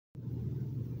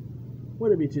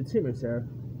Would it be too timid, here?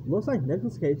 Looks like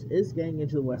Nicolas Cage is getting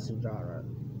into the Western genre.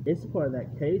 It's reported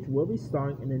that Cage will be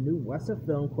starring in a new Western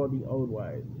film called The Old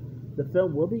Way. The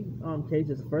film will be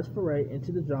Cage's first foray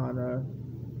into the genre,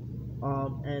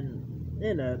 and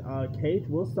in it, Cage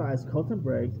will star as Colton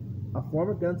Briggs, a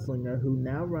former gunslinger who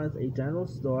now runs a general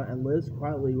store and lives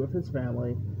quietly with his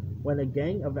family. When a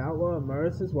gang of outlaws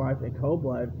murders his wife in cold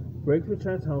blood, Briggs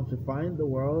returns home to find the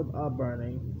world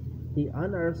burning. He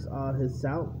unearths his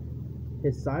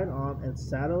sidearm and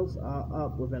saddles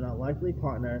up with an unlikely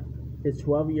partner, his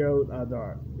 12-year-old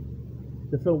daughter.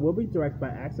 The film will be directed by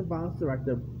action violence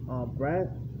director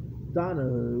Brad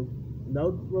Donohue. No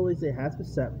release date has been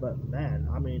set, but man,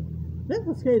 I mean,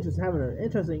 Nicolas Cage is having an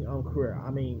interesting career. I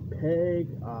mean, Pig,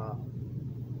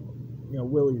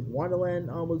 Willy's Wonderland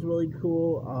was really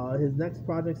cool. His next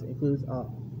projects includes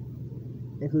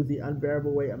The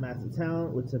Unbearable Weight of Massive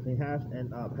Talent with Tiffany Haddish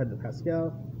and Pedro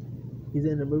Pascal. He's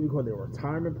in a movie called The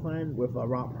Retirement Plan with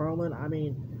Ron Perlman. I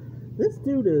mean, this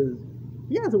dude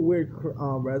he has a weird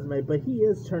resume, but he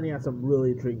is turning out some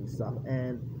really intriguing stuff,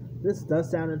 and this does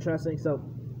sound interesting, so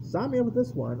sign me up with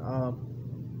this one.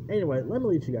 Anyway, let me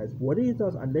leave you guys. What are your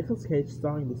thoughts on Nicolas Cage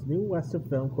starring this new Western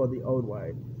film called The Old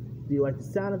Way? Do you like the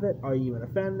sound of it? Are you even a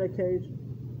fan of Nick Cage?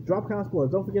 Drop comments below.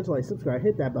 Don't forget to like, subscribe,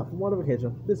 hit that bell for more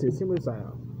notifications. This is Simon signing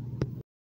off.